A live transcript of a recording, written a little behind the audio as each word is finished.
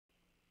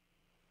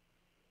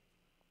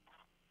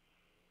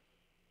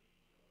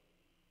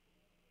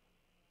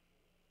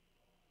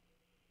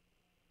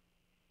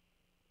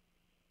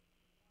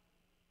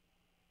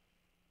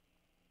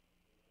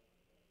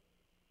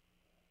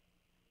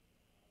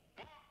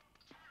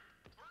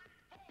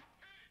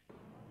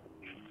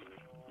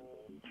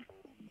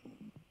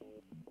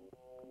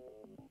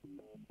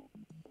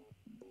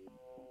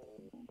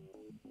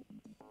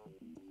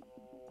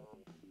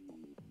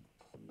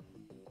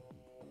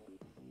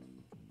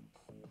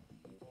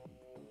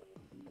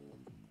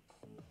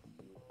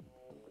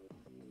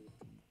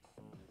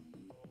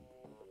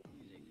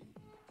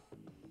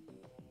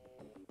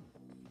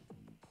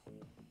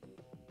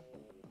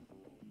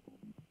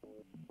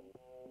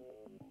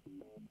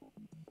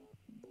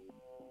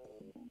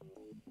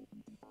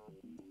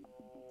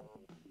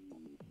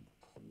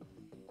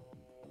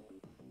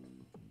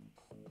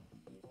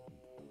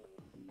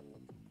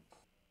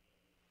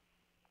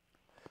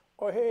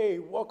Oh, hey,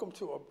 welcome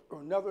to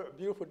another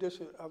beautiful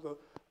edition of the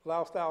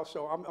Lifestyle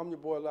Show. I'm your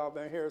boy, Lyle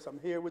Van Harris. I'm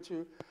here with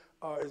you.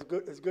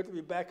 It's good to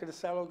be back in the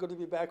salon. Good to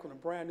be back on a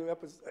brand new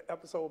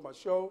episode of my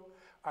show.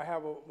 I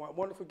have my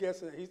wonderful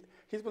guest, and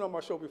he's been on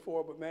my show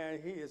before, but man,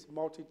 he is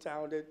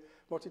multi-talented,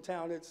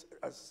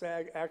 a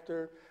SAG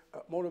actor,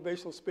 a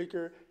motivational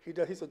speaker.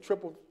 He's a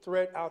triple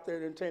threat out there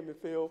in the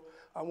entertainment field.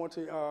 I want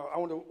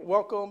to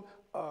welcome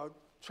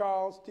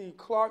Charles D.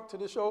 Clark to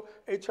the show.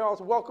 Hey,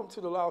 Charles, welcome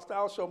to the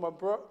Lifestyle Show. My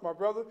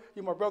brother,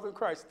 you're my brother in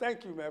Christ.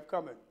 Thank you, man, for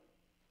coming.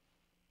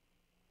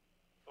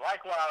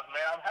 Likewise,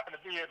 man. I'm happy to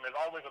be here, man. It's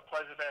always a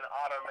pleasure, man, an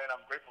honor, man.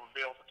 I'm grateful to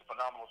be on such a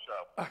phenomenal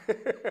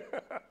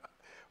show.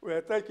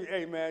 Well, thank you.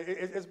 Hey, man,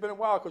 it's been a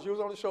while because you was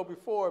on the show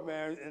before,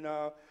 man, and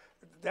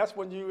that's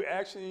when you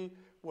actually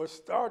were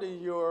starting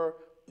your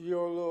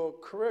little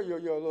career, your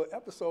little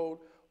episode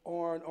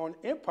on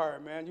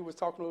Empire, man. You was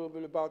talking a little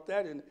bit about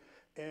that and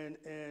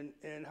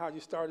how you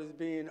started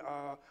being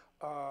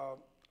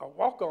a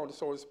walk-on,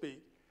 so to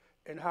speak,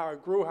 and how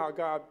it grew, how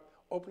God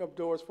opened up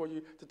doors for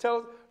you.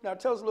 Tell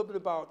us a little bit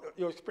about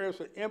your experience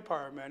with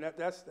Empire, man.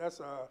 That's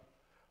a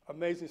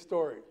amazing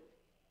story.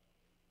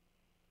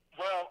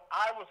 Well,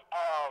 I was,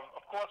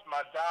 of course,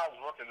 my dad was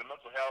working in the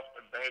mental health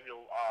and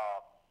behavioral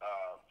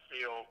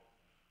field,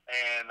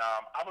 and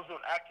I was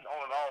doing acting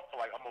on and off for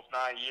like almost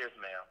 9 years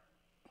now.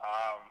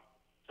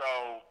 So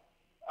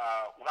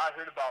when I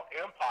heard about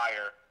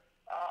Empire,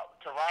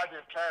 Taraji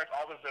and Terrence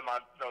always been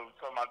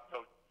some of my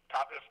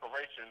top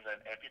inspirations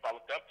and people I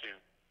looked up to.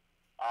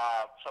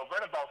 So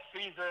right about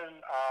beginning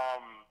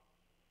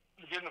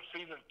of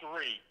season 3,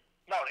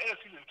 no, the end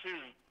of season 2,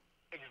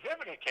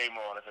 Exhibiting came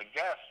on as a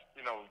guest,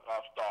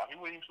 star. He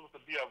wasn't even supposed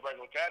to be a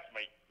regular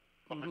castmate,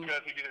 but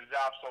because he did his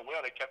job so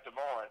well, they kept him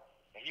on,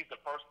 and he's the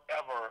first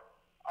ever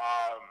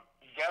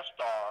guest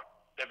star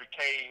that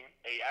became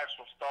a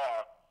actual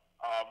star,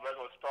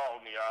 regular star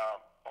on the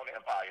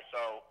Empire.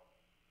 So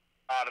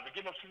the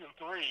beginning of season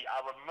 3,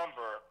 I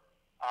remember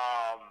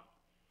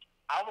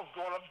I was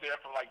going up there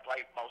for like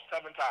about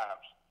 7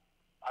 times.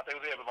 I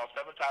think it was there about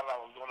 7 times. I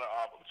was going to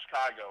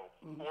Chicago,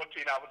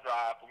 14-hour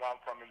drive from where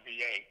I'm from in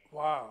VA.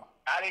 Wow.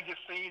 I didn't get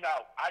seen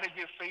out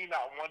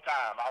one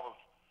time. I was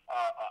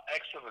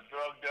extra as a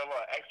drug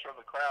dealer, extra as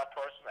a crowd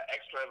person, an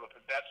extra as a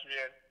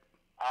pedestrian.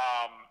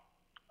 I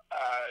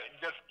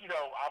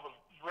was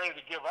ready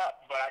to give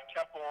up, but I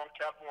kept on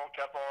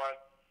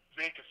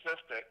being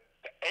consistent.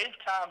 The 8th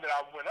time that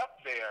I went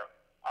up there,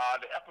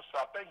 the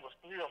episode, I think it was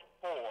 3 or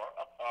 4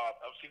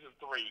 of season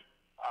 3,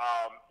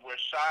 where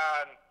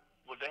Sean,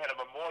 they had a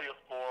memorial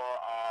for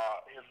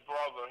his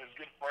brother, his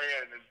good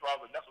friend, and his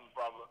brother, Nelson's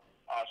brother,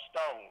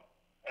 Stone,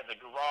 at the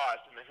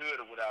garage in the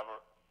hood or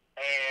whatever.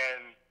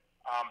 And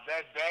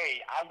that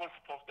day, I was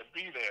supposed to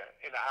be there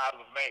in the eyes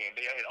of man.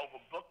 They had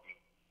overbooked me,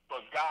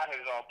 but God had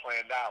it all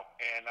planned out.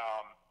 And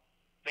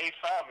they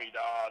saw me,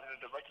 the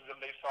directors,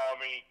 they saw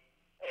me,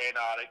 and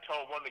they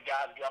told one of the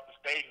guys to get off the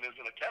stage, and they was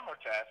doing a camera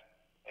test,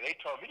 and they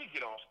told me to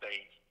get on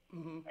stage.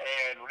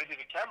 And when they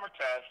did the camera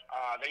test,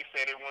 they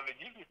said they wanted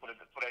to use me for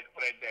that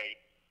day.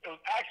 It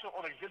was actually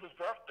on Exhibit's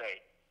birthday.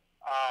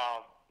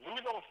 We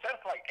was on set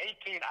for like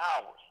 18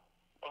 hours.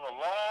 It was a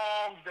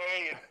long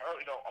day and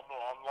early, a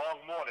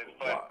long morning,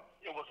 but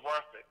it was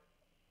worth it.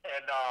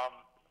 And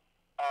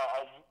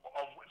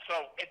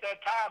so at that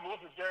time, it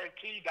wasn't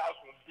guaranteed that I was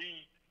going to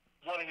be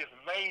one of his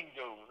main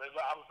goons.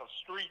 I was a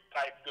street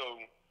type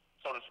goon,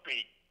 so to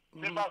speak.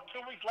 Then about 2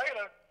 weeks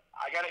later,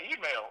 I got an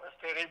email that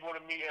said they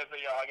wanted me as I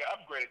got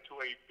upgraded to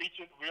a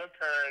featured,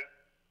 reoccurring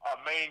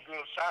main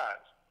goon of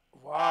Shines.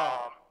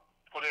 Wow.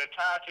 For the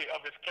entirety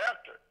of his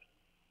character.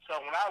 So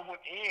when I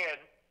went in,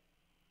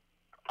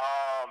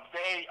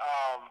 they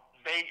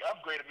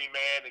upgraded me,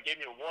 man, and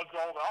gave me a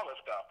wardrobe and all that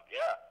stuff.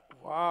 Yeah.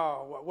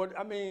 Wow. What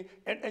I mean,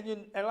 and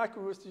like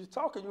you were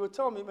talking, you were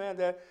telling me,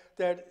 man, that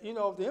the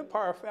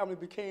Empire family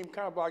became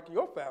kind of like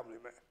your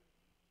family, man.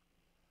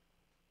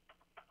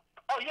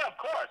 Oh yeah, of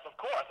course.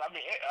 I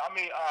mean,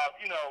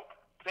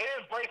 they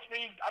embraced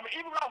me. I mean,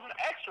 even when I was an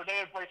extra, they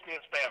embraced me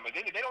as family.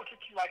 They don't treat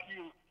you like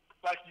you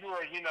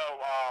were,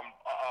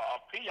 a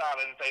peon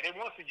and say they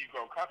want to see you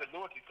grow.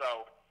 Continuity.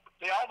 So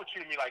they always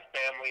treated me like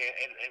family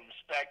and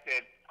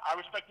respected. I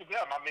respected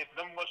them. I mean,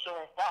 them was show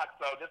on Fox,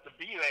 so just to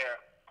be there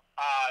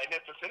in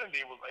that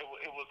vicinity was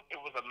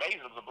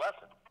amazing. It was a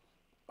blessing.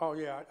 Oh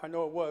yeah, I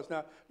know it was.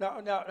 Now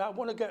I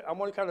want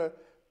to kind of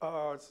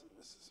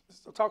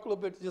talk a little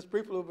bit, just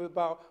briefly, a little bit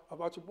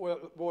about your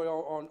boy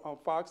on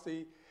Fox.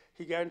 He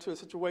got into a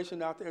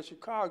situation out there in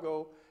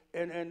Chicago,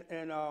 and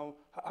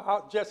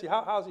Jesse,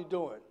 how's he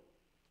doing?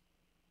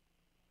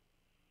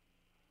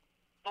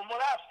 From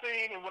what I've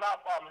seen and what I've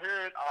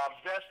heard,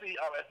 Jesse,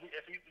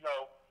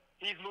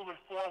 he's moving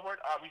forward.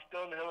 He's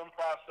still in the healing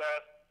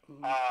process.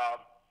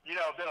 There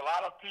are a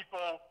lot of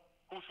people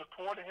who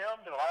supported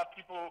him. There are a lot of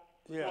people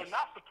who are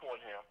not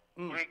supporting him.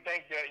 Who they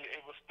think that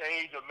it was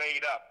staged or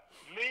made up.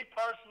 Me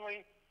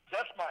personally,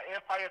 that's my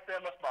Empire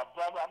family. That's my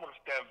brother. I'm going to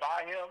stand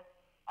by him.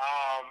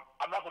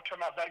 I'm not going to turn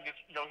my back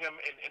against him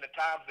in the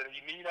times that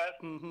he needs us.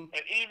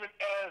 And even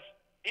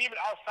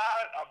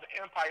outside of the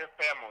Empire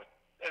family,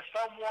 as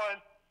someone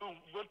who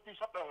went through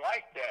something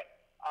like that.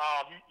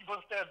 You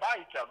want to stand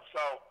by each other.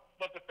 So,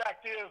 but the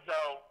fact is,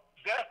 though,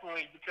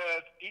 definitely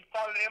because each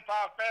part of the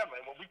Empire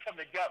family, and when we come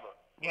together,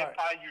 Right.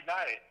 Empire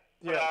United,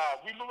 Yes.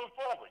 we moving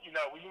forward. You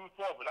know, we moving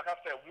forward. Like I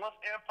said, once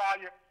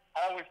Empire,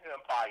 always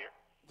Empire.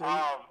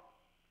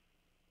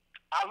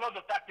 I love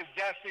the fact that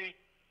Jesse,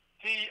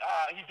 he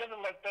doesn't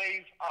let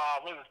things,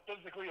 whether it's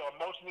physically or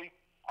emotionally,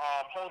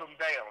 hold him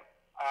down.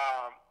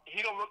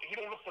 He don't look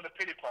for the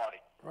pity party.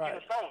 Right.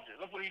 He's a soldier.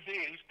 Look what he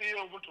did. He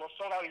still went to a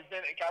sold-out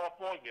event in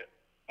California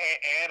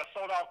and a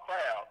sold-out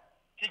crowd.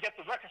 He got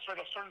the record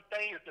straight of certain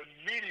things that the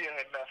media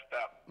had messed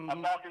up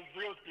about his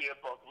ribs being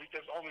broken, which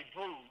is only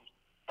bruised.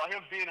 By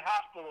him being in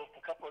hospital for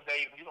a couple of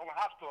days, he's only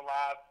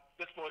hospitalized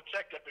just for a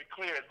checkup and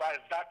cleared by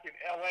his doctor in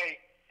L.A.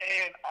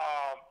 and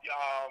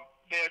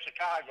there in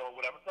Chicago or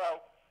whatever. So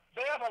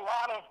there's a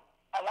lot of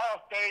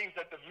things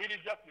that the media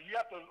just, you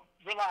have to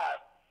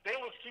realize they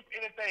will sweep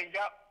anything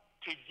up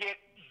to get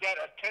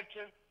that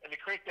attention and to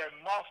create that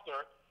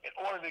monster in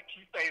order to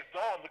keep things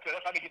going because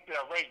that's how they get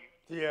their ratings.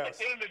 Yes. At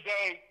the end of the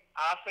day,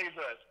 I'll say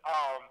this.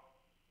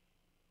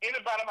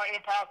 Anybody in my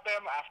Empire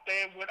family, I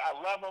stand with, I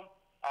love them.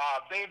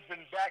 They've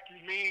been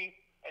backing me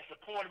and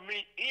supporting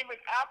me even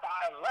after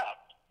I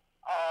left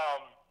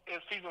in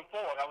season 4.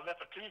 I was there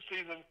for 2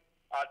 seasons,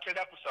 10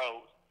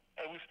 episodes.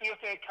 And we still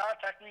stay in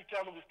contact with each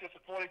other. We still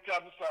support each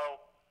other.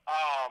 So,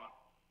 I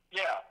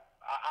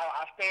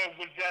stand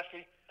with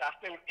Jesse. I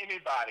stand with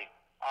anybody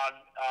on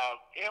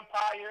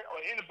Empire or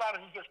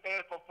anybody who just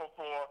stands for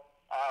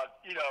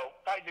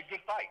fighting a good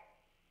fight.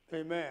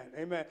 Amen.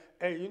 Amen.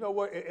 Hey, you know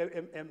what?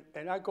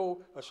 And I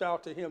go a shout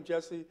out to him,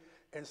 Jesse,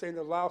 and saying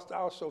the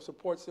Lifestyle Show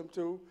supports him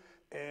too,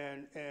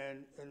 and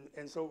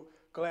so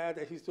glad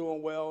that he's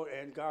doing well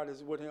and God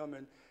is with him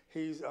and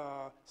he's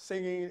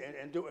singing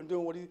and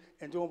doing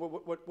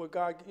what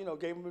God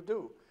gave him to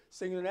do,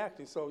 singing and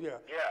acting. So yeah.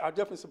 I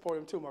definitely support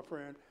him too, my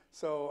friend.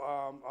 So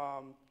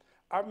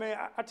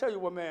I tell you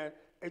what, man.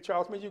 Hey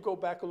Charles, you go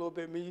back a little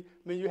bit.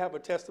 You have a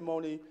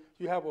testimony.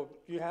 You have a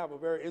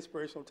very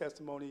inspirational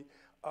testimony.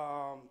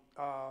 How's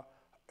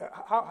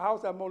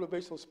that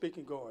motivational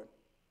speaking going?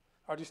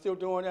 Are you still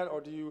doing that, or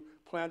do you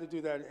plan to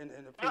do that in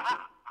the future?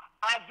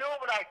 I do it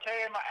when I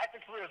can. My acting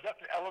career is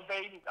definitely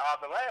elevating.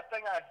 The last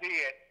thing I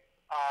did,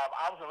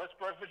 I was in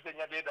Lynchburg,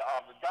 Virginia. I did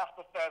the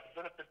Gospel Fest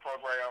benefit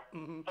program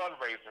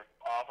fundraiser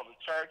for the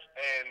church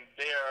and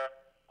their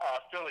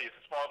affiliates,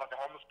 as far as like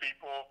the homeless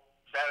people,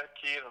 battered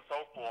kids, and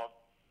so forth.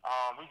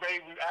 We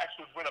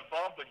actually went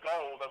above the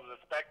goal that was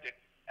expected.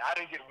 I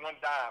didn't get one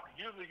dime.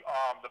 Usually,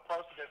 the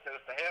person that says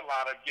the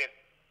headliner get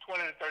 20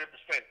 to 30%.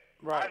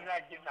 Right. I'm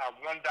not getting out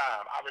one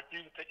dime. I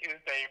refuse to take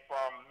anything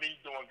from me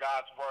doing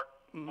God's work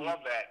for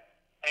that.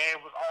 And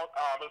it was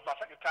my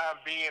second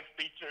time being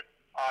featured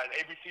in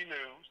ABC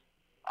News.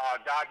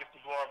 God gets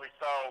the glory.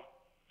 So,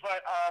 but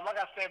like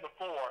I said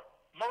before,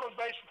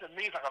 motivation to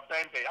me is like a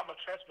Band-Aid. I'm a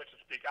transformation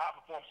speaker. I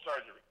perform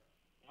surgery.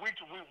 We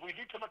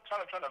do too much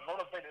trying to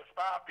motivate and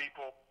inspire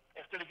people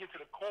instead of get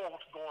to the core of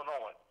what's going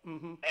on.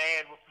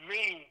 And with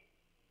me,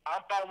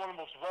 I'm probably one of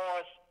the most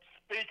rawest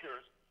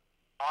speakers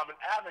and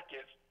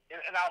advocates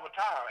in our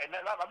time. And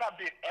I'm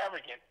not being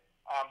arrogant.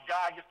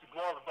 God gets the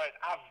glory, but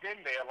I've been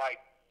there.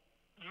 Like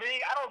me,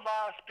 I don't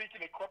mind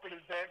speaking at corporate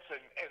events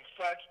and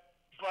such,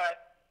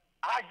 but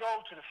I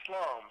go to the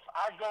slums.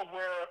 I go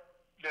where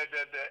the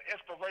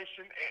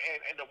inspiration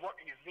and the work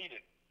is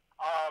needed.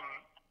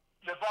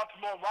 The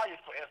Baltimore riots,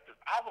 for instance.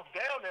 I was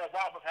down there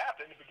while it was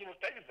happening, in the beginning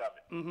stages of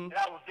it. And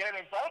I was down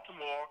in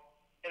Baltimore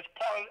as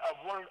part of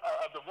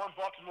the One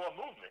Baltimore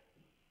movement,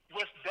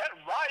 which that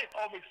riot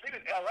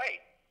overexceeded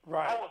L.A.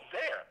 Right. I was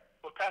there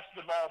with Pastor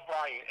Jamal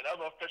Bryant and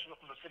other officials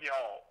from the City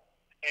Hall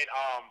and,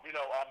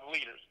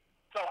 leaders.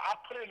 So I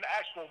put in the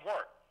actual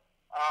work.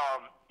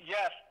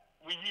 Yes,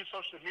 we use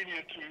social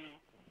media to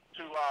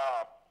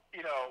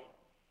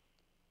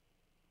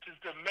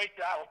make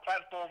our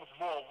platforms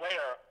more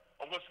aware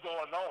of what's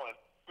going on,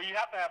 but you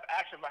have to have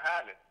action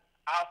behind it.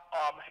 I've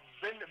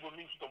been with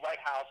me to the White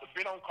House, I've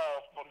been on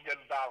calls for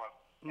getting violence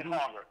and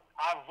hunger.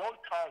 I've wrote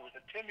Congress,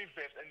 attended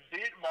events, and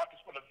did marches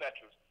for the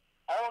veterans.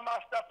 All of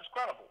my stuff is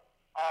credible.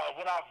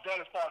 What I've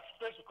done as far as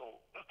physical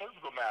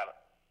matter.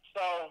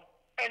 So,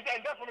 and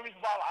that's one of the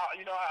reasons why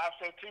I've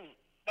said too.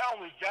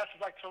 Not only justice,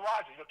 like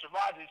Taraji.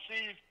 Taraji,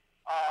 she's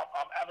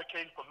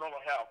advocating for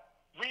mental health.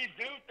 We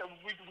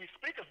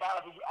speak about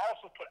it, but we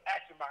also put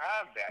action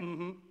behind that.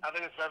 I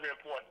think it's very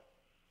important.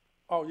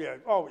 Oh yeah.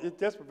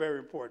 That's very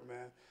important,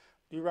 man.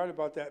 You're right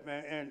about that,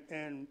 man.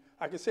 And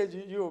like I said,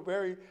 you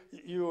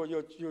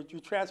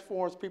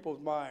transforms people's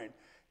mind,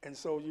 and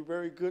so you're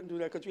very good to do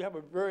that because you have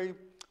a very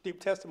deep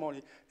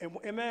testimony. And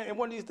man, and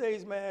one of these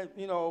days, man,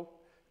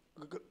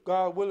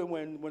 God willing,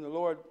 when the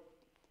Lord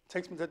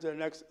takes me to the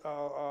next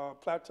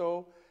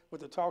plateau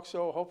with the talk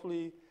show,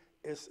 hopefully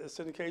it's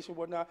syndication and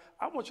whatnot,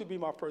 I want you to be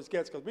my first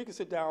guest because we can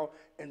sit down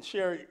and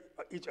share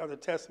each other's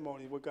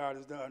testimony, what God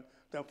has done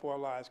for our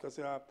lives. Because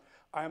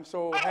I am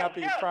so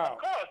happy and proud. Of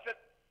course.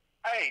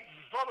 Hey,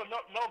 brother,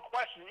 no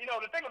question.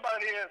 The thing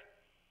about it is,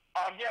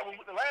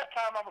 the last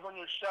time I was on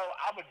your show,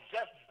 I was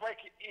just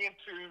breaking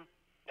into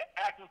the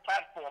acting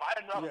platform. I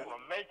didn't know if I was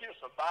going to make it,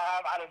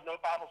 survive. I didn't know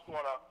if I was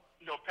going to,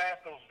 pass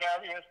those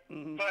barriers.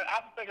 But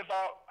I think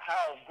about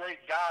how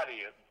great God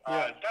is.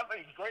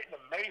 Something great and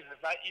amazing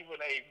is not even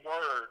a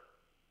word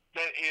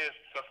that is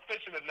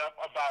sufficient enough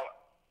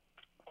about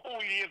who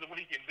he is and what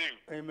he can do.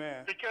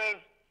 Amen. Because,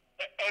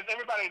 as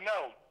everybody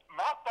knows,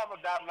 my father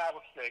died when I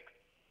was 6,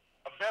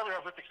 a very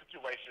horrific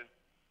situation.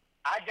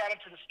 I got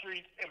into the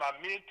streets in my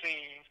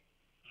mid-teens,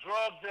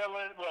 drug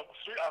dealing,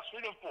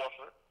 street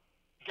enforcer,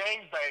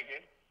 gang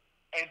banging,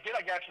 and then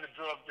I got into the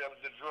drug dealing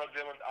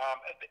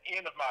at the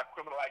end of my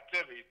criminal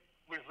activities,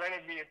 which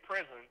landed me in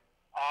prison,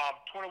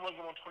 21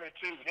 going on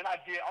 22. Then I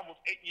did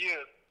almost 8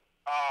 years,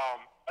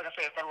 like I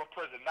said, in federal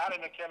prison, not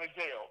in a county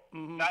jail,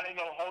 not in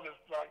a little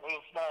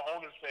small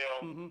holding cell,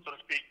 so to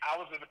speak. I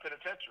was in the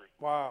penitentiary.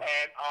 Wow.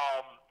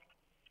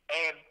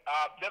 And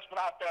that's when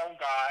I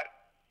found God,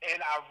 and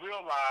I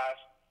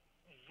realized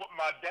what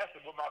my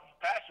destiny, what my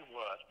passion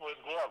was for His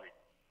glory.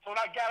 So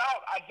when I got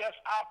out, I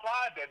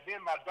applied that.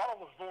 Then my daughter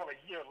was born a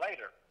year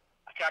later.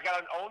 Okay, I got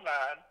in 2009,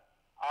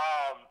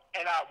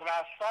 and when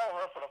I saw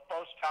her for the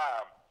first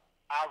time,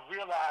 I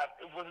realized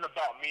it wasn't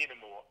about me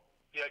anymore.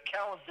 The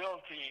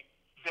accountability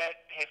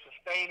that had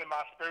sustained in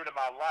my spirit in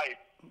my life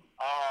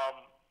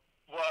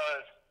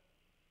was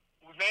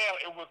now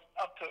it was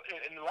up to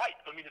in the light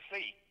for me to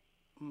see.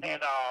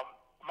 And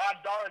my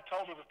daughter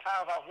told me the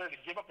times I was ready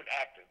to give up in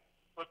acting.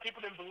 But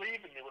people didn't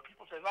believe in me. When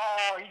people say,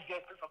 "Oh, he's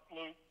just a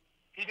fluke.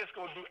 He just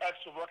going to do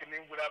extra work and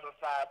then whatever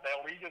side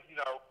that." Or he just,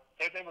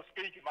 as they were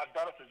speaking, my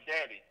daughter said,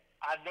 "Daddy,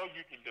 I know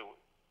you can do it.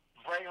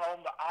 Bring home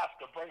the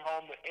Oscar. Bring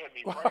home the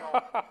Emmy. Bring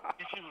home."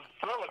 She was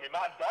drilling me,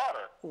 my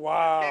daughter.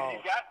 Wow. And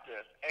you got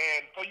this.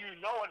 And so you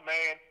know it,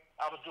 man.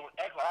 I was doing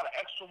a lot of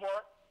extra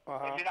work,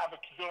 and then I was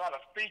doing a lot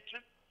of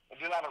features,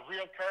 and then a lot of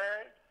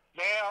reoccurring.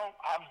 Now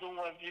I'm doing,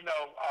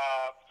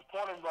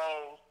 supporting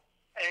roles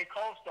and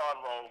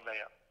co-starring roles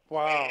now.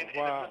 Wow, and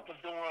in the midst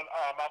of doing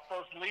my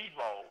first lead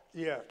role.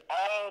 Yeah.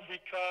 All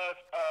because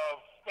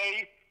of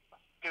faith,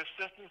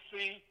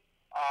 consistency,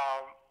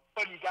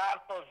 putting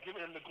God first,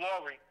 giving Him the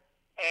glory.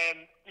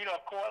 And,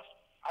 of course,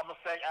 I'm a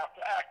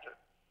SAG-AFTRA actor.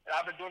 And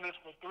I've been doing this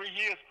for 3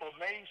 years for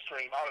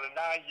mainstream out of the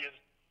 9 years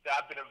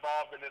that I've been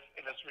involved in this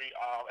industry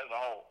as a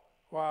whole.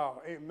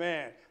 Wow,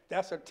 amen.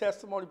 That's a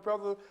testimony,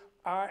 brother.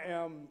 I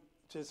am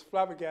just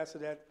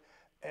flabbergasted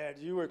at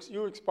you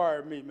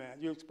inspired me,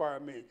 man. You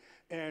inspired me.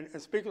 And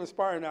speaking of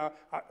inspiring now,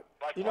 I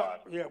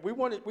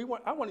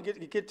want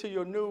to get to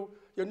your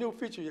new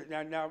feature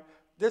now.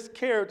 This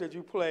character that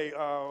you play,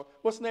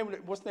 what's the name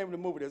of the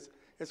movie?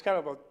 It's kind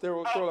of a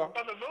thriller. So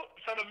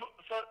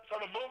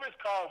the movie is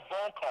called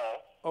Phone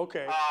Call.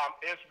 Okay.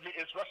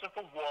 It's Russian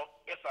for Wolf.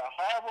 It's a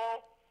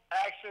horror,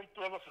 action,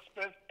 thriller,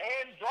 suspense,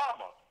 and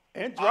drama.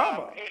 And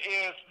drama. It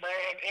is,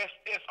 man.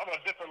 It's on a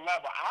different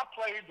level. I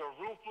played the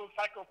ruthless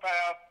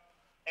psychopath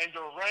and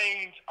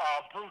deranged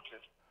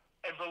Brutus.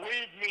 And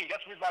believe me,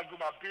 that's the reason I grew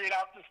my beard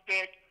out to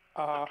stick.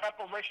 The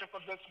preparation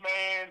for this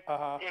man,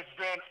 it's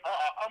been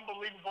an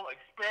unbelievable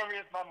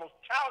experience, my most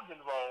challenging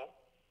role.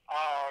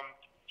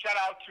 Shout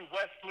out to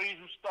Wesley,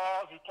 who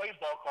plays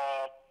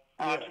Volkov,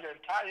 to the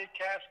entire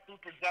cast, crew,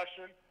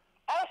 production.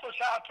 Also,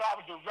 shout out to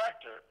our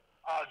director,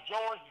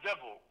 George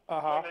Dibble,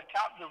 one of the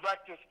top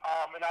directors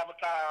in our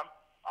time.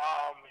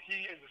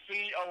 He is the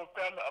CEO and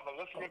founder of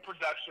Elizabeth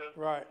Productions.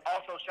 Right.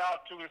 Also, shout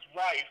out to his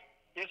wife,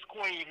 his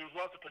queen, who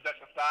runs the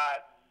production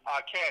side,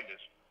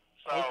 Candace.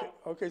 So,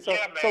 okay. So,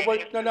 yeah, man,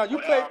 wait, now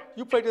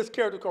you play this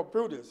character called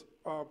Brutus.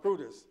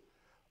 Brutus.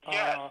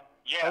 Yeah.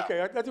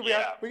 Okay, I think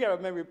we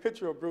got maybe a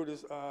picture of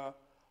Brutus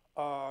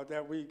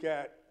that we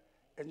got,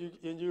 and you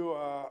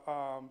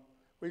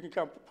we can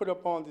kind of put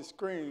up on the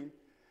screen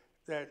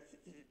that,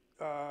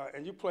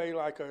 and you play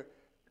like a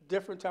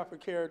different type of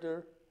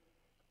character.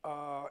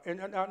 And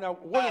now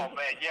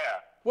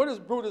what is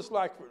Brutus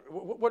like?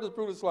 What is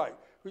Brutus like?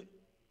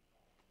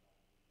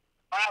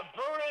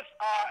 Brutus,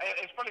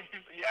 it's funny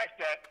you asked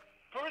that.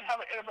 Brutus has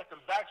an interesting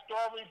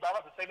backstory, but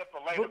I'll have to say that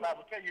for later. But I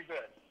will tell you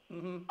this.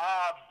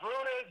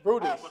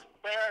 Brutus was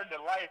spared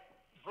the life.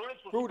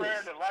 Brutus was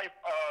spared the life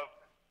of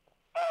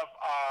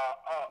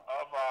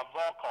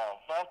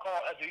Volkov.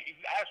 Volkov, he's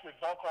actually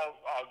Volkov's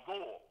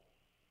ghoul.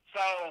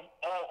 So,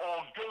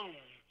 or goon,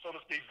 so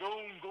to speak.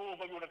 Goon,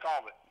 what you want to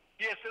call it.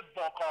 He has his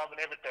Volkov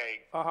and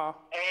everything.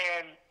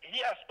 And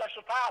he has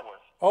special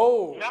powers.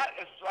 Oh. Not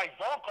as like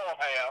Volkov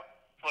have,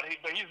 but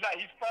he's not.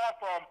 He's far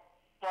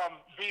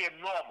from being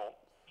normal.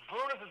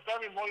 Brutus is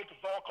very loyal to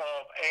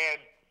Volkov, and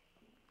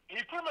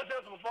he pretty much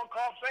does what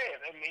Volkov says.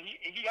 I mean,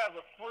 he has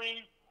a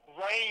free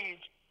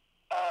range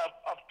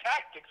of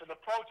tactics and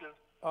approaches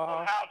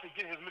on how to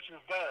get his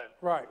missions done.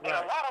 Right. And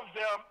a lot of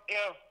them,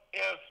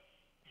 if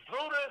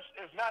Brutus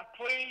is not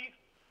pleased,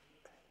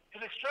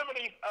 his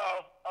extremities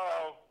of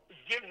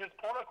getting his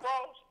point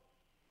across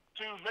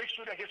to make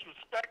sure that his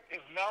respect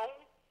is known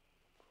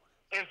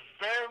is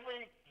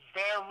very,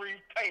 very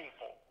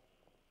painful.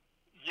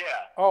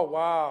 Yeah. Oh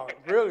wow!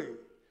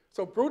 Really?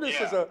 So Brutus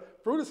is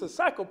a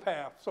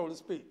psychopath, so to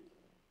speak.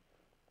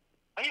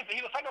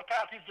 He's a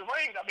psychopath. He's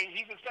deranged. I mean,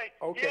 he's insane.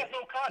 Okay. He has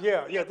no conscience.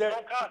 Yeah, He yeah, has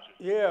no conscience.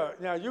 yeah.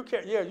 Now you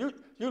can't. Yeah,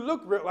 you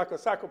look like a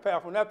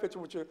psychopath on that picture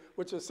with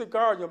your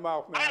cigar in your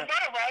mouth, man. I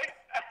know, right?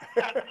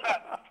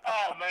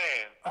 Oh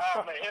man,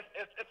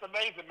 it's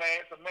amazing,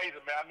 man. It's amazing,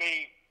 man. I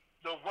mean,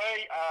 the way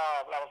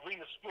when I was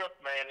reading the script,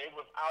 man, it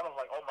was out of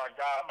like, oh my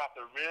God, I'm about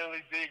to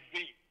really dig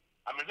deep.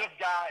 I mean, this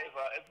guy is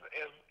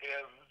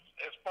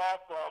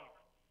far from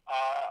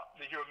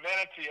the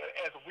humanity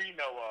as we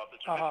know of, the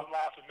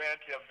traditionalized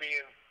humanity of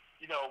being,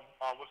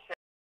 with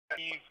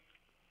he's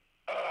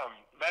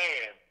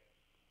man,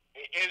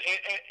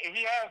 and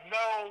he has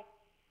no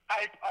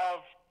type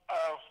of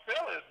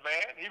feelings,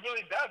 man. He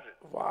really doesn't.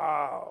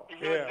 Wow. He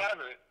really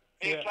doesn't.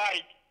 It's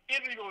like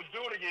either you're gonna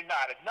do it or you're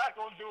not. If not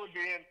gonna do it,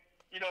 then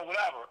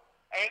whatever.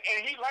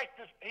 And he likes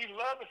this. He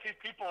loves to see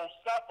people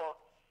suffer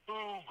who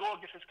go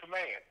against his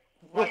command.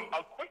 Like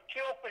a quick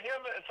kill for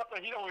him is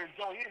something he don't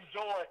enjoy. He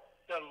enjoys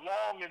the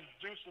long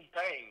inducing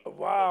pain.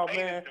 Wow,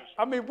 man.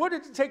 I mean, what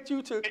did it take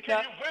you to?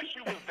 Because you wish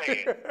you was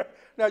dead.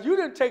 Now you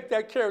didn't take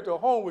that character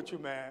home with you,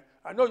 man.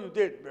 I know you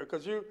didn't,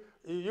 because you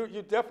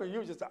definitely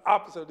just the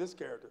opposite of this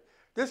character.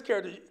 This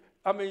character,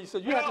 I mean, so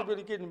you have to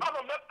really get in. I'm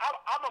a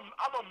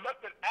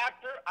method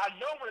actor. I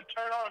know when to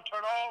turn on and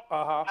turn off.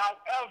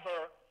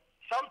 However,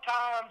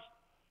 sometimes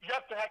you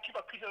have to keep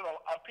a piece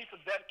of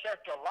that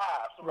character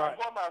alive. So when I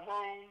go in my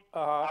room,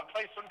 I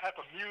play some type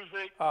of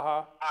music.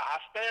 I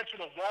stare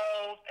into the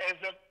walls as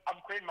if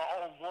I'm creating my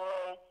own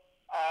world.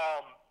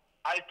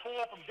 I pull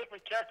from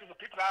different characters of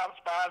people that I'm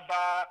inspired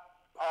by,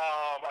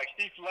 like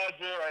Heath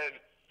Ledger and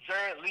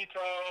Jared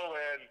Leto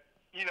and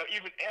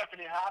even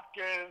Anthony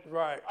Hopkins.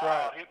 Right. So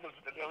I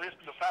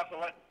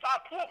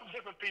pull from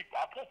different people.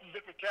 I pull from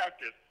different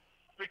characters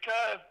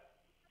because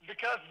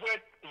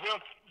with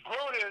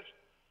Brutus,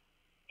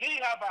 he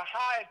have a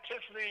high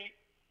intensity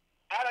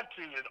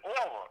attitude and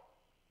aura.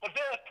 But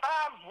there are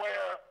times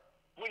where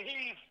when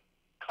he's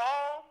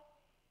calm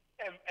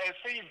and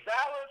seems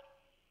balanced,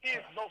 he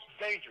is most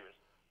dangerous.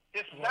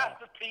 His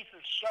masterpiece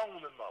is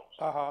shown the most.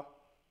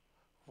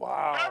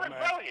 Wow, very man.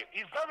 Brilliant.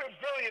 He's very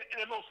brilliant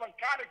in the most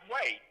psychotic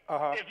way.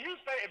 If you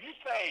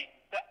say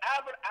the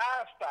Albert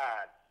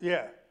Einstein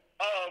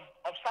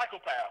of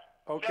psychopath,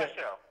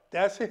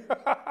 that's him.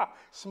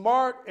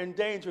 Smart and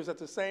dangerous at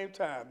the same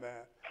time,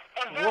 man.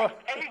 Exactly.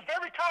 And he's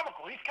very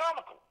comical. He's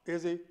comical.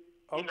 Is he?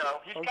 Okay.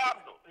 He's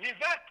comical. He's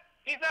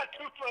not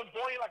too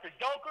flamboyant like a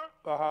Joker,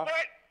 but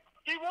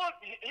he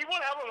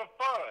won't have a little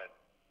fun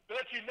to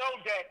let you know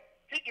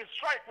that he can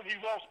strike when he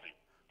wants to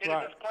in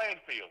his playing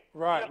field.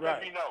 Right.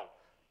 Let me know.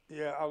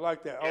 Yeah, I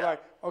like that. Yeah.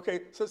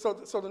 Okay, so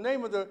the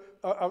name of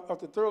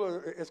the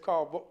thriller is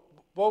called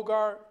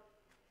Bogart.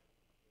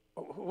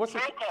 What's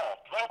it?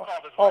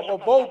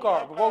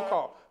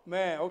 Bogart.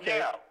 Man,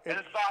 okay. Yeah, and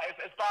it's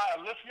by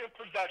Elysium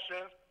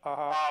Productions.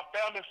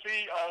 Founder and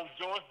CEO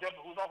George Depp,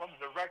 who's also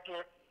the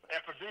director and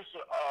producer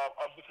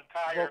of this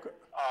entire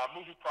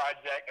movie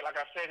project. And like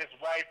I said, his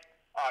wife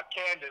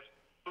Candace,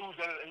 who's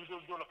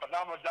doing a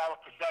phenomenal job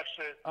of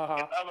production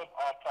in other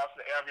parts of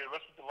the area, the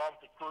rest of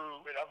the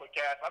crew and other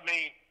cast. I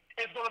mean,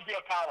 it's going to be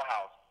a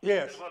powerhouse.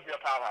 Yes. It's going to be a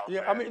powerhouse.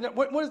 Yeah, man. I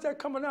mean, when is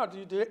that coming out? Do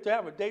you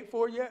have a date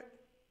for it yet?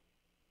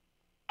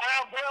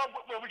 Well,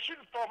 we're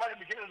shooting for right at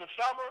the beginning of the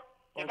summer.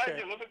 It might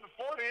be a little bit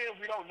before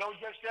then. We don't know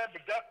just yet,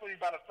 but definitely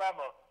by the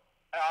summer.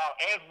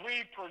 As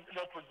we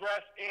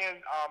progress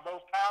in those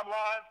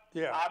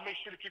timelines, I'll make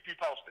sure to keep you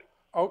posted.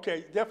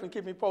 Okay, definitely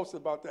keep me posted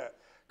about that,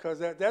 because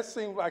that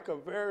seemed like a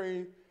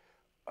very,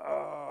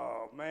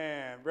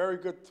 very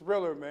good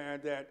thriller, man.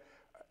 That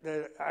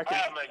I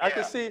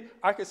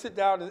can sit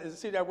down and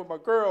see that with my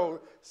girl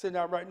sitting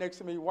down right next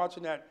to me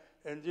watching that,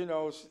 and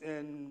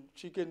and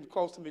she getting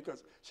close to me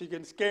because she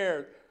getting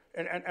scared,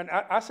 and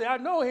I say I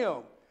know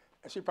him.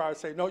 And she probably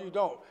say, no, you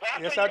don't.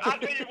 Well, Yes, I'll tell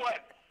you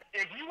what.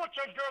 If you want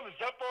your girl to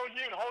jump on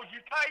you and hold you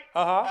tight,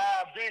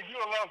 then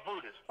you'll love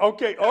Brutus.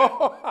 Okay.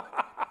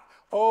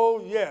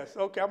 Oh, yes.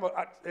 Okay.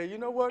 You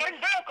know what? And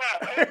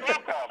Volkov.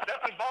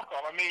 Definitely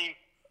Volkov. I mean,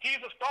 he's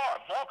a star.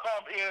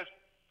 Volkov is,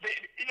 the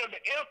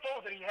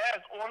info that he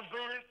has on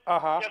Brutus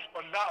is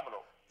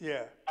phenomenal.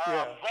 Yeah.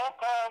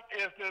 Volkov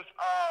is this,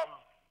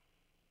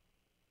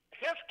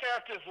 his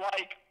character is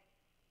like,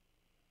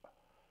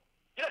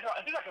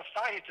 he's like a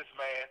scientist,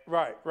 man.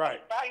 Right. A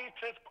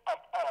scientist,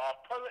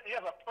 he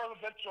has a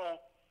presidential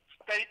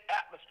state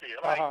atmosphere.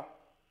 Like,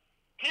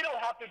 he don't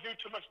have to do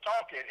too much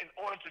talking in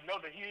order to know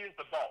that he is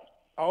the boss.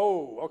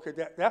 Oh, okay.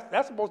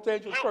 That's the most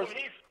dangerous person.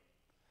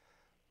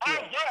 But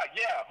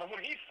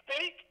when he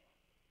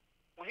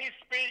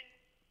speak,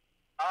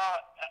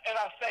 and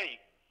I say,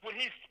 when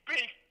he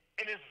speaks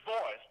in his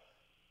voice,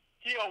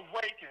 he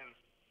awakens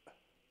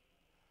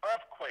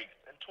earthquakes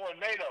and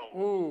tornadoes.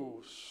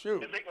 Ooh,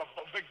 shoot. And big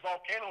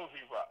volcanoes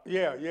erupt.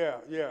 Yeah.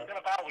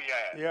 That's how we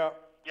at. Yeah.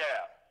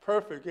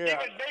 Perfect, yeah.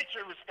 Even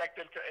nature respect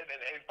him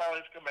and follow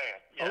his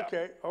command.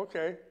 Yeah.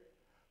 Okay.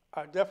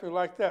 I definitely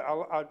like that.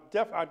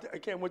 I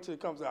can't wait till it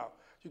comes out.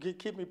 You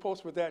keep me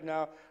posted with that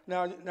now.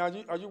 Now,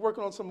 are you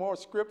working on some more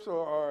scripts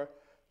or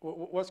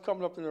what's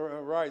coming up in the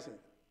horizon?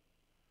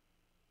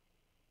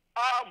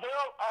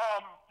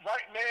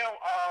 Right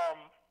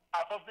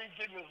supposed to be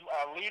getting his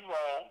lead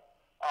role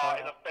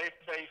in a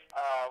faith-based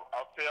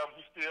film.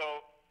 He's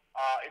still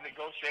in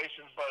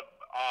negotiations, but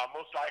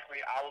most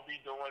likely I'm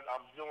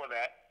doing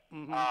that.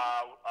 Mm-hmm.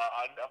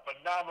 A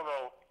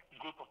phenomenal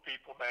group of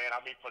people, man.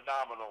 I mean,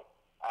 phenomenal.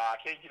 I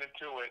can't get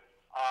into it.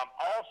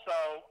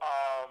 Also,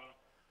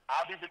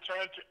 I'll be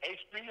returning to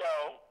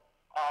HBO,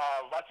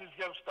 Righteous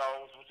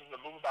Gemstones, which is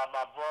a movie by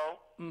my bro,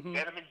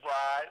 Danny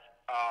McBride.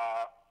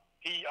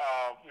 He,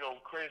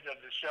 created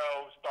the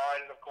show,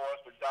 started, of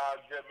course, with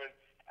Don Goodman,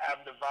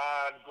 Adam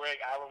Devine,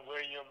 Greg Allen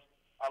Williams,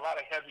 a lot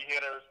of heavy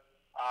hitters.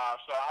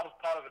 So I was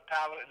part of the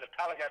pilot, and the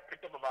pilot got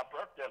picked up on my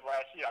birthday of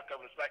last year,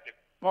 October 2nd,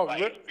 by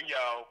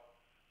HBO.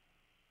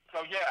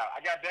 So, yeah,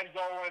 I got that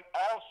going.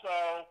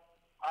 Also,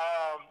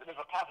 there's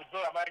a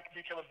possibility I might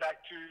be coming back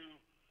to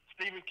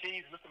Stephen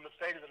King's Mr.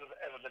 Mercedes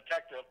as a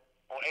detective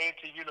on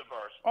A&T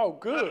Universe. Oh,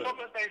 good. So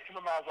some of the things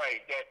coming my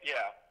way.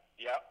 Yeah.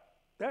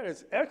 That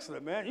is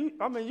excellent, man.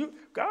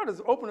 God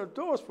has opened the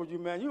doors for you,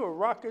 man. You are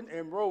rocking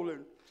and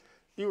rolling.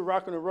 You were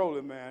rocking and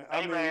rolling, man.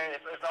 Man,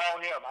 it's all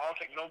him. I don't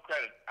take no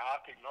credit.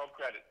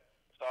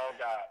 It's all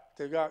God.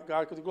 To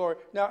God to the glory.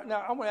 Now,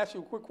 I want to ask you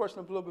a quick question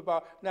a little bit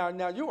about,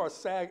 now you are a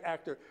SAG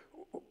actor.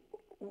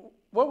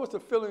 What was the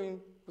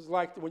feeling was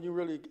like when you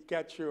really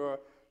got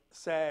your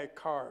SAG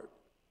card?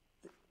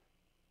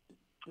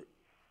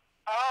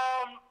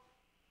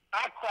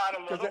 I cried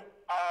a little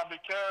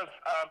because,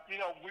 we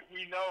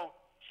know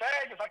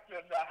SAG is like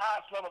the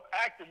highest level of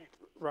acting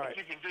that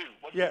you can do.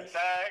 Whether you're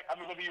SAG,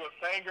 whether you're a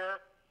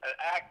singer, an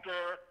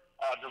actor,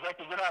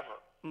 director, whatever.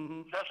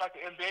 Mm-hmm. That's like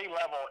the NBA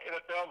level,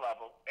 NFL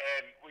level.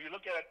 And when you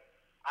look at it,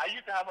 I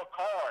used to have a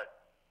card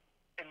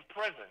in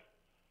prison,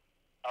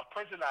 a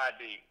prison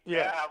ID.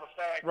 Yeah. I have a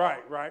SAG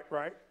card. Right.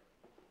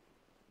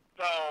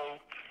 So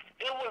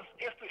it was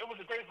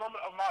the greatest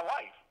moment of my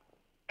life,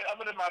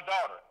 other than my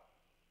daughter.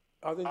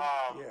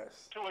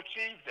 Yes. To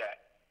achieve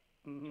that.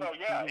 Mm-hmm. So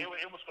yeah,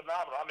 it was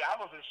phenomenal. I mean, I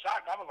was in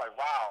shock. I was like,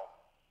 wow,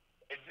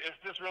 is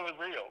this really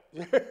real?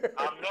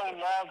 I'm no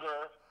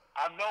longer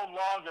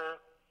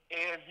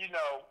in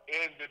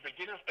the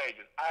beginning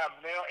stages. I am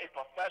now a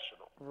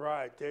professional.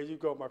 Right. There you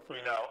go, my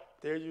friend.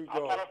 There you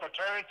go. I'm part of a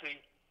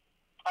fraternity.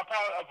 I'm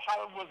part of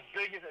Hollywood's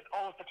biggest and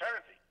oldest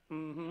fraternity.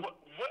 Mm-hmm.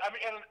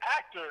 And an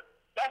actor,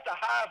 that's the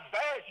highest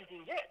badge you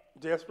can get.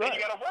 That's right. And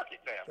you got to work it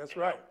now. That's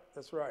right.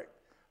 That's right.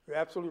 You're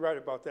absolutely right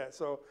about that.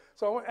 So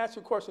I want to ask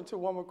you a question too.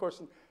 One more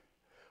question.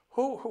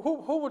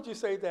 Who would you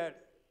say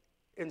that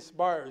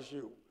inspires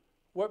you?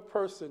 What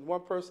person,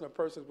 one person,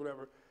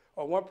 whatever,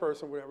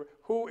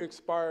 who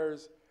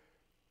inspires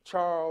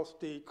Charles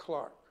D.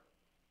 Clark?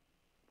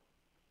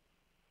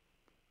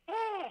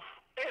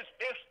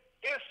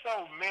 It's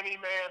so many,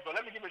 man. But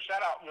let me give a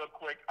shout out real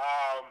quick.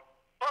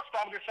 First of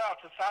all, I'm gonna give a shout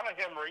out to Simon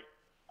Henry,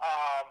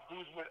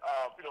 who's with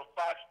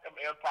Fox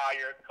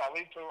Empire,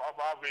 Carlito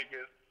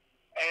Rodriguez,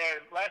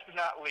 and last but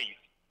not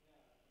least,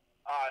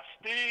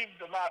 Steve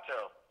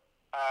D'Amato.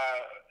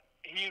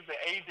 He's the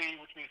AD,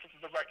 which means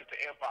assistant director to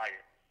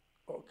Empire.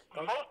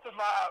 Okay. Most of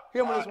my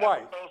him and his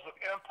wife. Episodes of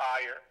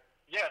Empire,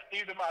 yes,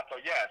 Steve D'Amato,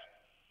 yes,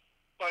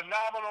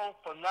 phenomenal.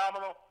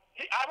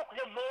 I work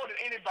with him more than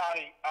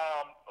anybody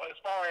as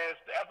far as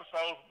the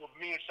episodes with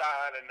me and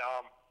Shine and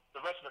the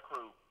rest of the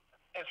crew.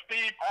 And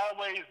Steve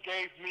always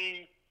gave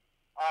me,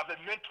 that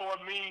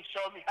mentored me,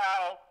 showed me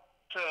how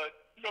to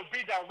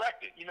be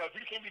directed. If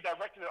you can't be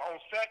directed on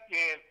set,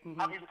 then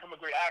how can you become a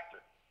great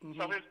actor?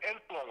 Mm-hmm. So his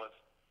influence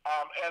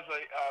as a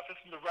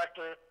assistant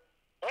director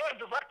or a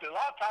director, a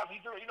lot of times he's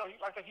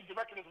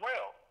directed as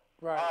well.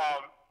 Right.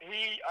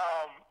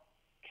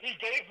 He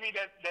gave me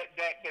that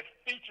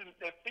featured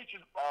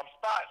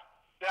spots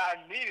that I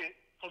needed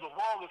for the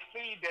world to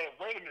see that,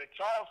 wait a minute,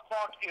 Charles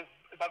Clark is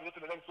about to get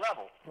to the next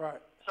level.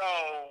 Right. So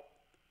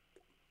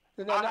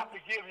I got to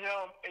give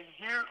him a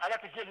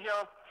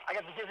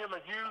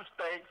huge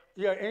thanks.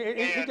 Yeah, and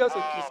he does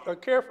a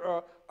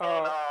careful.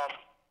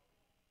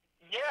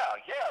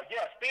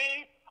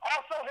 Steve.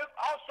 Also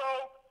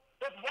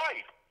his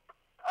wife,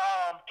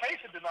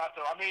 Casey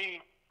D'Amato.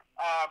 They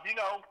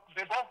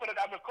both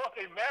of course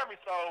they married,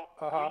 so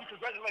you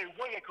congratulate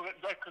one,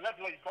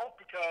 congratulate both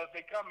because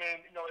they come in,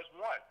 as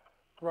one.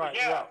 Right.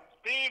 Right.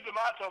 Steve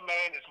D'Amato,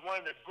 man, is one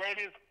of the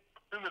greatest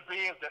human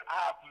beings that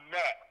I've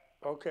met.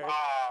 Okay.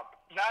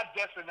 Not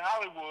just in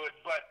Hollywood,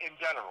 but in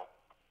general.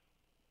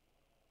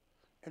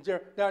 And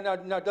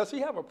now, does he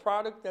have a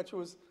product that you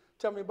was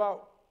telling me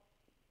about?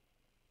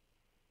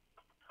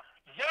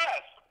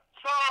 Yes.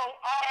 So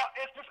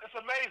it's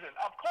amazing.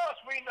 Of course,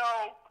 we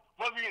know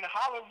whether you're in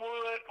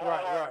Hollywood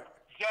or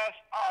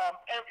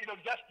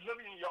just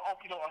living your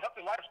own, a healthy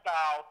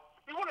lifestyle.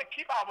 We want to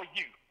keep our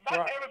youth.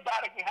 Not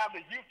everybody can have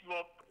the youth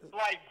look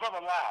like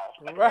Brother Lyle.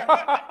 So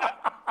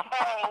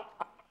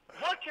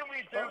what can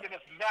we do that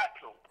is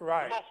natural?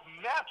 Right. The most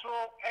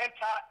natural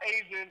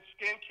anti-aging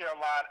skincare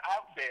line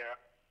out there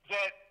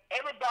that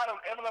everybody on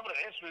every level of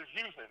the industry is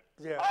using.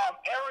 Yeah.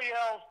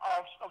 Ariel's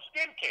of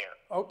skincare.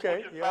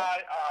 Okay. Which is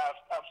by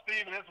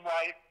Steve and his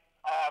wife,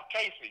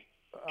 Casey.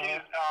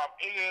 It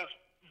has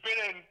been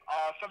in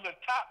some of the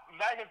top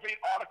magazine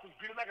articles,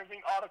 beauty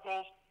magazine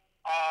articles,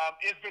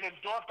 It's been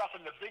endorsed by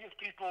some of the biggest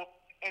people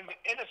in the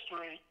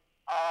industry.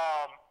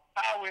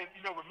 How it,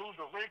 removes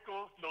the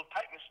wrinkles,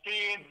 tighten the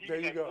skin, There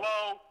even you that go.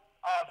 glow,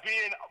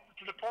 being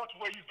to the point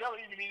where you barely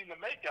even need the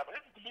makeup. And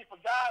this is to be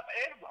for guys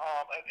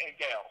and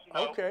gals,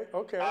 Okay,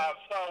 okay.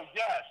 So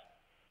yes,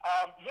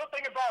 one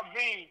thing about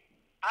me,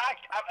 I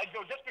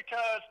just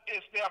because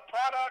it's their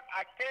product,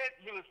 I can't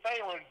really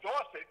say or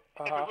endorse it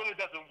if it really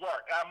doesn't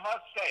work. And I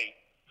must say,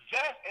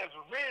 just as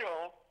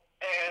real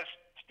as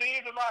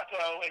Steve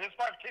D'Amato and his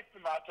wife Kate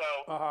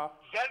D'Amato,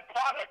 that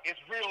product is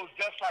real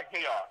just like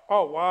they are.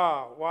 Oh,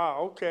 wow, wow,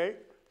 okay.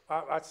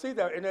 I see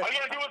that. And All you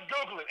gotta do is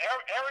Google it.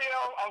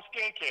 Ariel on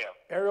skincare.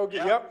 Ariel,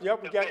 yep,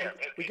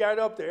 we got it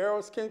up there.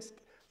 Ariel Skin.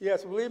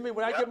 Yes, believe me,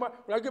 when I get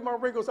my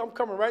wrinkles, I'm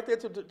coming right there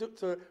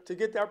to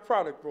get that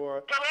product,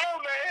 boy. Come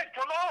on, man.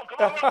 Come on.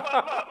 Look. You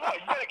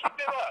gotta keep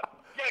them up.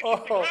 You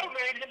gotta keep the glow, man.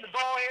 You get the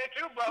ball head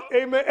too, brother.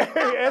 Amen.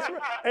 That's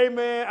right. Hey,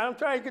 man, I'm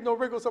trying to get no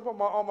wrinkles up on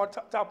my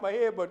top of my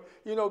head, but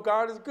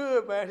God is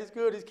good, man. He's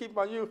good. He's keeping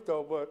my youth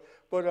though.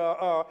 But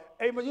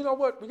hey, man, you know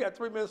what? We got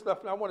 3 minutes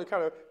left, and I want to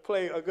kind of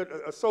play a good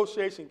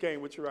association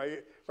game with you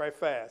right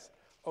fast.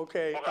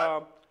 Okay.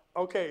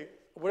 Okay.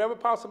 Whatever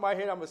pops in my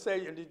head, I'm gonna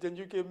say, and then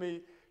you give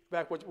me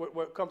back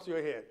what comes to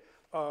your head.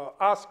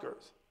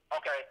 Oscars.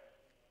 Okay.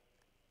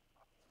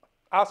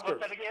 Oscars.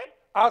 What's that again?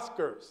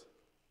 Oscars.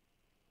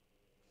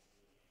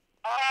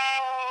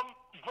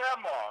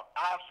 Grandma.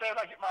 I said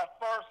I get my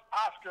first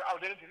Oscar. I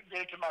was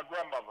dedicated to my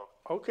grandmother.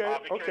 Okay.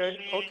 She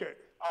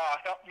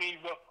helped me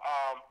with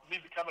me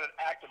becoming an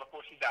actor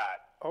before she died.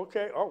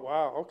 Okay. Oh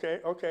wow.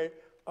 Okay.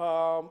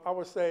 I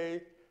would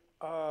say,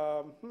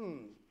 the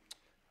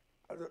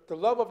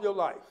love of your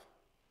life.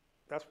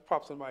 That's what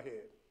pops in my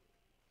head.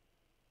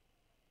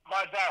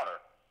 My daughter.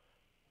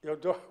 Your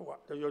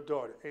daughter. Your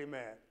daughter.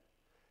 Amen.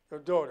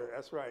 Your daughter.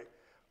 That's right.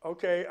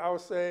 Okay. I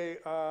would say.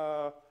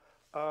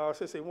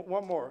 Let's see.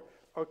 One more.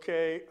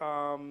 Okay.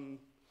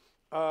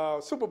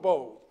 Super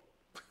Bowl.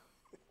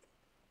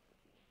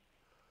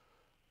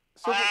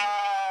 Boring.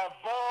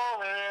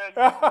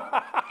 So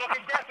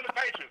congrats to the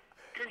Patriots.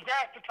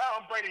 Congrats to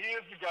Tom Brady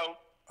years ago.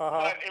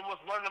 But it was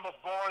one of the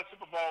most boring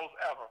Super Bowls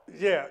ever.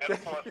 Yeah. And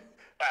of course,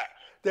 facts.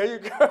 There you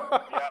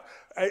go.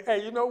 Yep.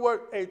 Hey, you know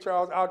what? Hey,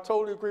 Charles, I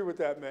totally agree with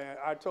that, man.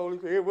 I totally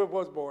agree. It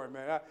was boring,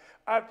 man.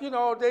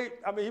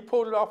 He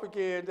pulled it off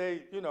again.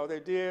 They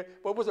did.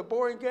 But it was a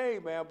boring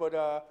game, man. But,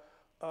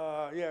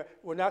 yeah,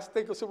 when I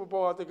think of Super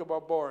Bowl, I think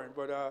about boring.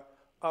 But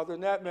other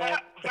than that, man.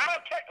 But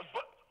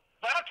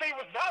I'll tell you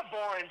what's not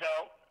boring,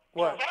 though.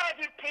 What?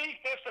 Roger P.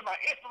 Simpson, my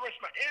inspiration,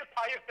 my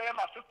Empire fan,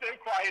 my sister in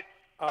Christ,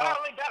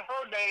 finally got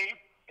her name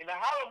in the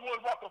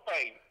Hollywood Walk of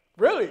Fame.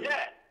 Really?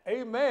 Yeah.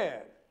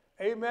 Amen.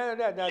 Amen to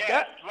that. Now,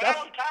 that's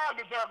long time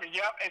deserving,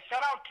 yep. And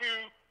shout out to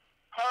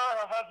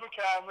her husband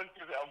Calvin,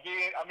 her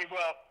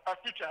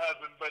future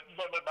husband, but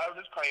I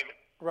just claim it.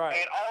 Right.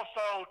 And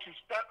also to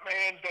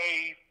Stuntman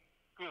Dave,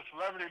 who's a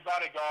celebrity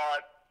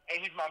bodyguard,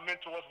 and he's my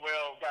mentor as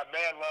well. Got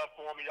mad love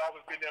for me,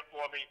 always been there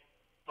for me.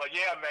 But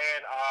yeah,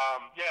 man,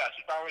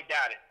 she finally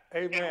got it.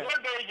 Amen. And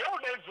one day your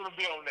name's gonna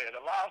be on there.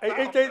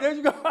 There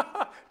you go.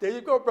 There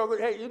you go, brother.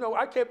 Hey,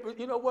 I can't.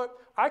 You know what?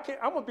 I'm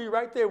gonna be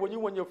right there when you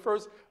win your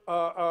first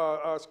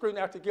Screen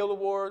Actor Guild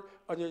Award,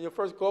 or your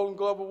first Golden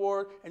Glove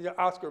Award, and your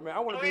Oscar, man. I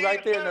want to be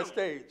right there in that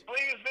stage.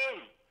 Please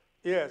do.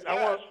 Yes.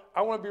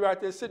 I want to be right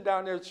there, sitting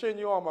down there, cheering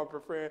you on, my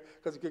friend,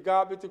 because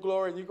God be the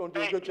glory, and you're gonna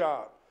do a good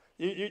job.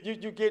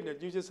 You getting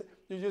it. You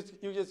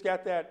just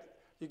got that.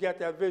 You got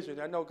that vision.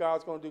 I know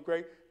God's going to do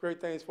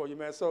great things for you,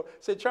 man. So,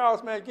 say,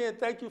 Charles, man, again,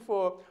 thank you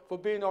for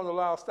being on the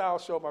Lyle Style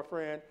Show, my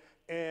friend.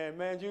 And,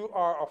 man, you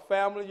are a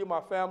family. You're my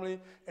family.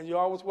 And you're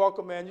always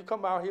welcome, man. You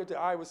come out here to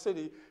Iowa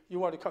City, you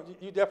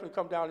definitely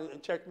come down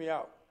and check me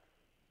out.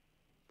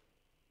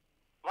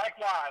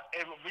 Likewise.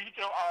 And we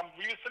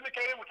are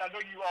syndicated, which I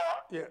know you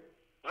are. Yeah.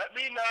 Let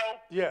me know.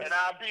 Yes. And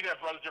I'll be there,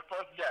 brother. Your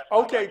first guest.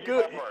 Okay,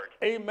 good.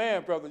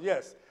 Amen, brother.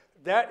 Yes.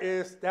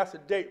 That's a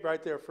date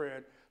right there,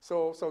 friend.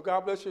 So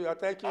God bless you. I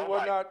thank you and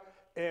whatnot.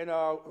 Right. And,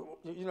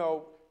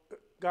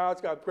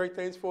 God's got great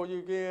things for you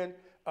again.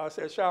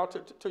 Say a shout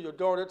out to your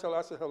daughter. Tell her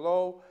I said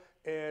hello.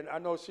 And I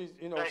know she's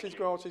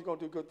grown. She's going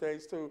to do good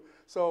things too.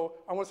 So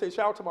I want to say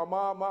shout out to my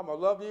mom. Mom, I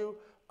love you.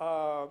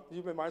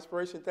 You've been my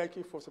inspiration. Thank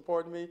you for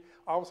supporting me.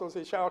 I also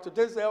say shout out to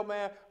Denzel,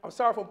 man. I'm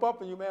sorry for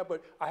bumping you, man,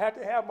 but I had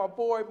to have my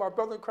boy, my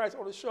brother in Christ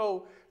on the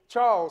show,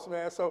 Charles,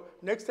 man. So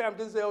next time,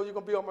 Denzel, you're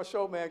going to be on my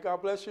show, man.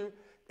 God bless you.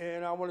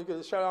 And I want to give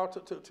a shout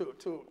out to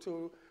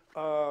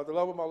the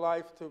love of my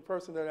life, to a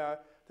person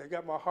that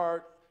got my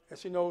heart, and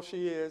she knows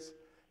she is.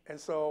 And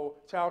so,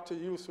 shout out to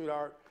you,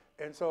 sweetheart.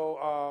 And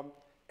so,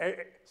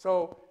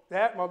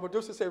 my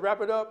producer said,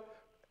 wrap it up.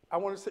 I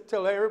want to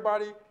tell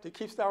everybody to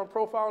keep style and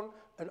profiling,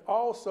 and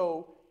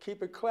also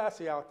keep it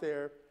classy out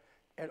there,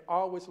 and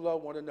always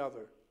love one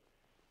another.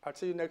 I'll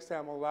see you next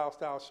time on Lyle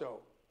Style Show.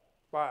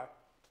 Bye.